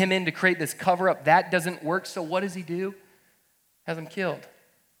bringing him in to create this cover-up. That doesn't work. So what does he do? Has him killed.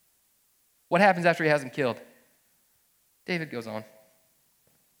 What happens after he has him killed? David goes on.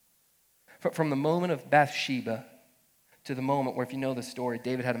 From the moment of Bathsheba to the moment where, if you know the story,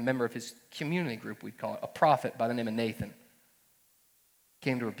 David had a member of his community group, we'd call it, a prophet by the name of Nathan,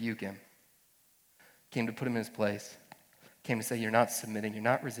 came to rebuke him, came to put him in his place, came to say, you're not submitting, you're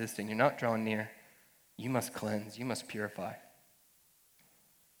not resisting, you're not drawing near, you must cleanse, you must purify.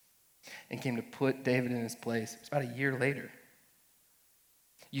 And came to put David in his place. It was about a year later.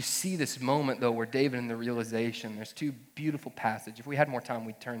 You see this moment, though, where David in the realization, there's two beautiful passages. If we had more time,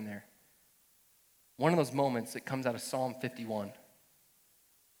 we'd turn there. One of those moments that comes out of Psalm 51.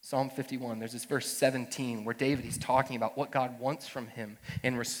 Psalm 51, there's this verse 17 where David, he's talking about what God wants from him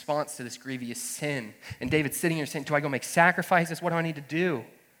in response to this grievous sin. And David's sitting here saying, do I go make sacrifices? What do I need to do?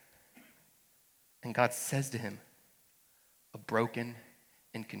 And God says to him, a broken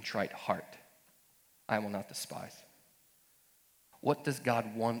and contrite heart I will not despise. What does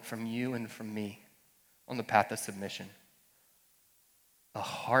God want from you and from me on the path of submission? A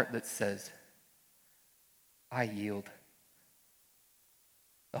heart that says, I yield.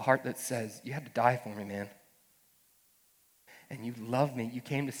 A heart that says, you had to die for me, man. And you love me. You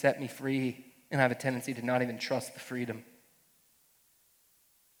came to set me free, and I have a tendency to not even trust the freedom.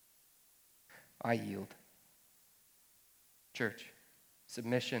 I yield. Church,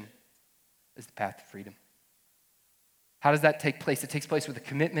 submission is the path to freedom. How does that take place? It takes place with a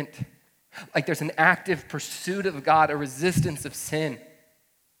commitment. Like there's an active pursuit of God, a resistance of sin.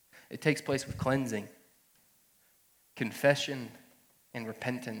 It takes place with cleansing. Confession and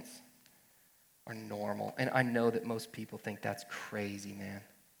repentance are normal. And I know that most people think that's crazy, man.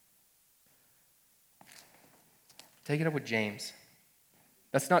 Take it up with James.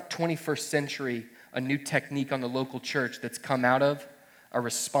 That's not 21st century, a new technique on the local church that's come out of a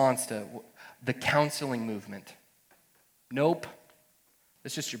response to the counseling movement. Nope.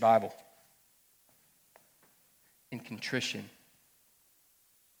 It's just your Bible. In contrition,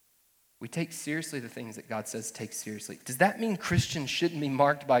 We take seriously the things that God says take seriously. Does that mean Christians shouldn't be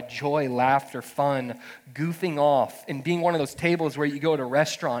marked by joy, laughter, fun, goofing off, and being one of those tables where you go to a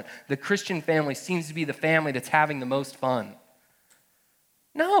restaurant? The Christian family seems to be the family that's having the most fun.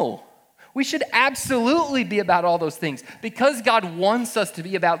 No. We should absolutely be about all those things. Because God wants us to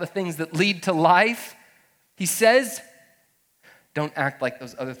be about the things that lead to life, he says, don't act like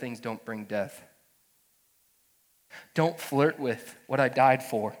those other things don't bring death. Don't flirt with what I died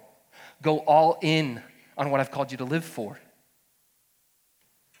for. Go all in on what I've called you to live for.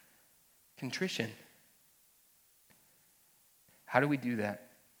 Contrition. How do we do that?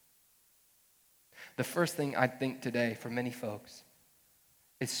 The first thing I think today for many folks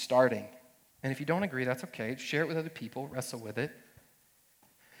is starting. And if you don't agree, that's okay. Share it with other people. Wrestle with it.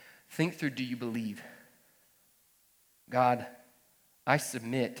 Think through, do you believe? God, I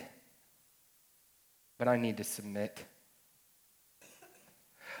submit, but I need to submit.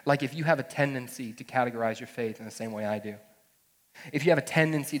 Like if you have a tendency to categorize your faith in the same way I do. If you have a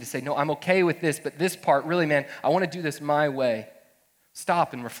tendency to say, no, I'm okay with this, but this part, really, man, I want to do this my way.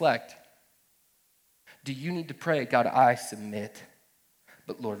 Stop and reflect. Do you need to pray, God, I submit,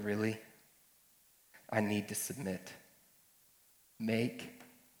 but Lord, really, I need to submit. Make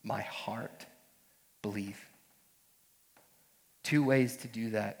my heart believe. 2 ways to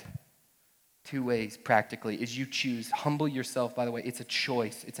do that. 2 ways practically is you choose. Humble yourself, by the way. It's a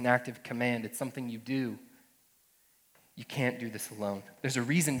choice. It's an active command. It's something you do. You can't do this alone. There's a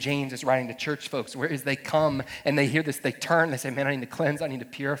reason James is writing to church folks, whereas they come and they hear this, they turn, they say, man, I need to cleanse, I need to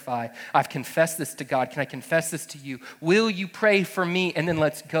purify. I've confessed this to God. Can I confess this to you? Will you pray for me? And then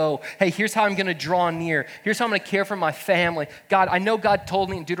let's go. Hey, here's how I'm going to draw near. Here's how I'm going to care for my family. God, I know God told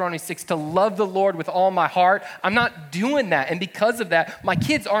me in Deuteronomy 6 to love the Lord with all my heart. I'm not doing that. And because of that, my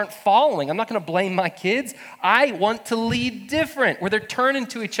kids aren't following. I'm not going to blame my kids. I want to lead different, where they're turning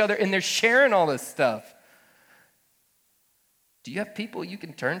to each other and they're sharing all this stuff. Do you have people you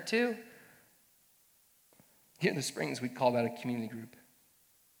can turn to? Here in the Springs, we call that a community group.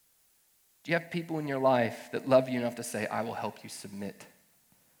 Do you have people in your life that love you enough to say, I will help you submit?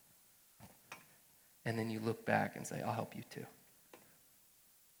 And then you look back and say, I'll help you too.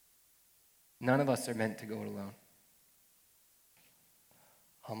 None of us are meant to go it alone.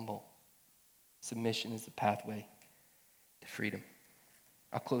 Humble. Submission is the pathway to freedom.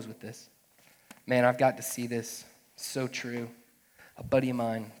 I'll close with this. Man, I've got to see this. So true. A buddy of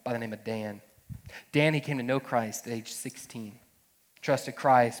mine by the name of Dan. Dan, he came to know Christ at age 16. Trusted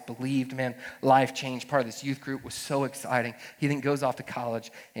Christ, believed, man, life changed. Part of this youth group was so exciting. He then goes off to college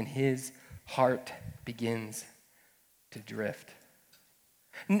and his heart begins to drift.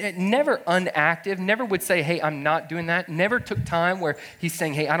 Never unactive, never would say, hey, I'm not doing that. Never took time where he's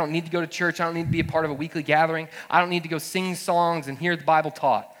saying, hey, I don't need to go to church. I don't need to be a part of a weekly gathering. I don't need to go sing songs and hear the Bible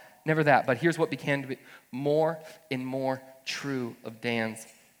taught. Never that. But here's what began to be more and more true of Dan's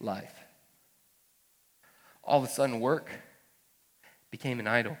life. All of a sudden, work became an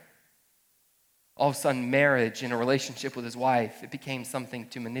idol. All of a sudden, marriage and a relationship with his wife, it became something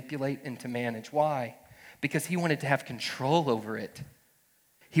to manipulate and to manage. Why? Because he wanted to have control over it.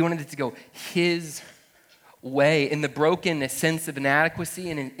 He wanted it to go his way. In the broken sense of inadequacy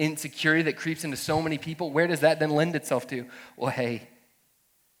and insecurity that creeps into so many people, where does that then lend itself to? Well, hey,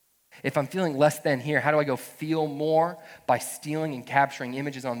 if I'm feeling less than here, how do I go feel more? By stealing and capturing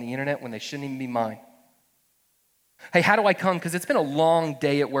images on the internet when they shouldn't even be mine. Hey, how do I come? Because it's been a long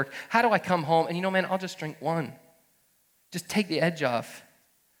day at work. How do I come home? And you know, man, I'll just drink 1. Just take the edge off.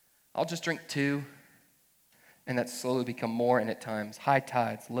 I'll just drink 2. And that slowly become more, and at times, high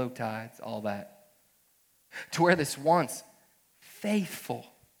tides, low tides, all that. To where this once faithful,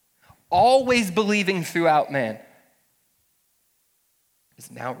 always believing throughout man, is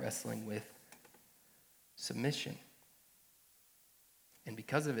now wrestling with submission. And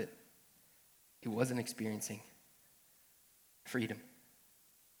because of it, he wasn't experiencing freedom.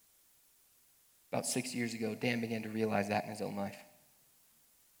 About 6 years ago, Dan began to realize that in his own life.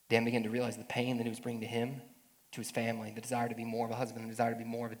 Dan began to realize the pain that it was bringing to him, to his family, the desire to be more of a husband, the desire to be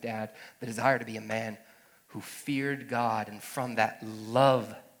more of a dad, the desire to be a man who feared God, and from that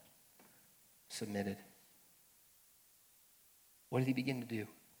love submitted. What did he begin to do?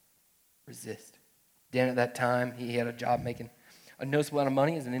 Resist. Dan at that time, he had a job making a noticeable amount of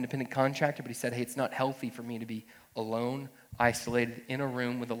money as an independent contractor, but he said, hey, it's not healthy for me to be alone, isolated in a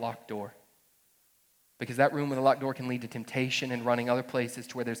room with a locked door. Because that room with a locked door can lead to temptation and running other places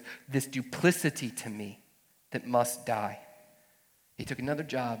to where there's this duplicity to me that must die. He took another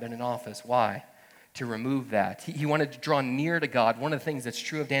job in an office. Why? To remove that. He wanted to draw near to God. One of the things that's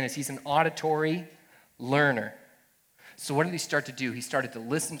true of Dan is he's an auditory learner. So what did he start to do? He started to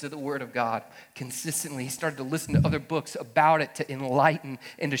listen to the word of God consistently. He started to listen to other books about it to enlighten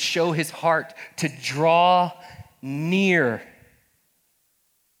and to show his heart, to draw near.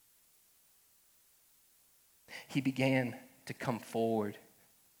 He began to come forward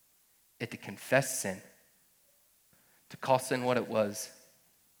and to confess sin, to call sin what it was,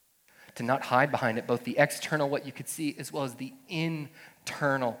 to not hide behind it, both the external, what you could see, as well as the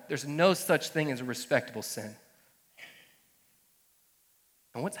internal. There's no such thing as a respectable sin.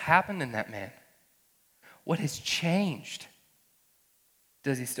 And what's happened in that man? What has changed?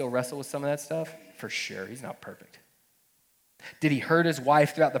 Does he still wrestle with some of that stuff? For sure, he's not perfect. Did he hurt his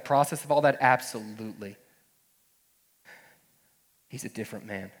wife throughout the process of all that? Absolutely. He's a different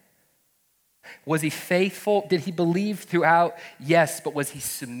man. Was he faithful? Did he believe throughout? Yes, but was he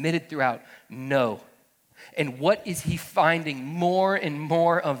submitted throughout? No. And what is he finding more and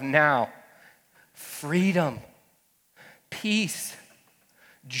more of now? Freedom, peace,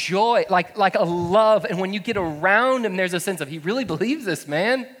 joy, like a love. And when you get around him, there's a sense of, he really believes this,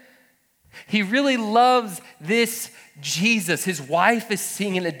 man. He really loves this Jesus. His wife is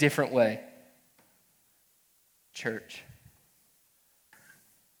seeing it a different way. Church,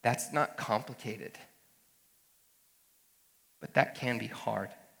 that's not complicated, but that can be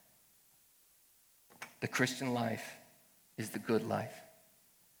hard. The Christian life is the good life.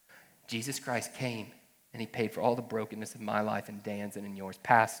 Jesus Christ came and he paid for all the brokenness of my life and Dan's and in yours,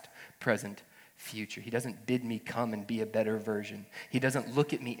 past, present, future. He doesn't bid me come and be a better version. He doesn't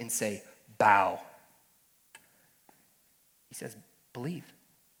look at me and say, bow. He says, believe.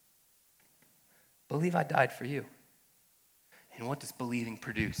 Believe I died for you. And what does believing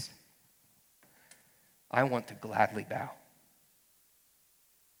produce? I want to gladly bow.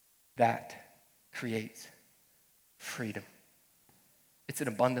 That creates freedom. It's an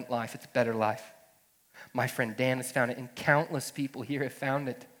abundant life. It's a better life. My friend Dan has found it, and countless people here have found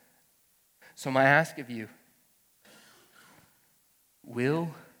it. So I ask of you, will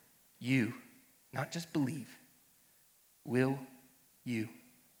you, not just believe, will you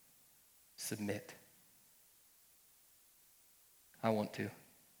submit? I want to.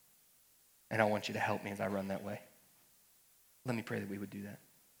 And I want you to help me as I run that way. Let me pray that we would do that.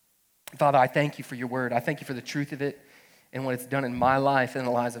 Father, I thank you for your word. I thank you for the truth of it and what it's done in my life and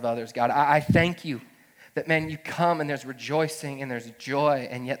the lives of others. God, I thank you that, man, you come and there's rejoicing and there's joy,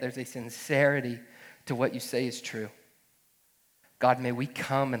 and yet there's a sincerity to what you say is true. God, may we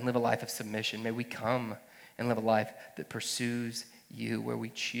come and live a life of submission. May we come and live a life that pursues you, where we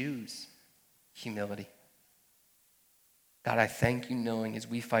choose humility. God, I thank you, knowing as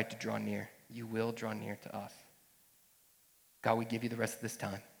we fight to draw near, you will draw near to us. God, we give you the rest of this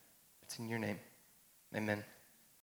time. It's in your name. Amen.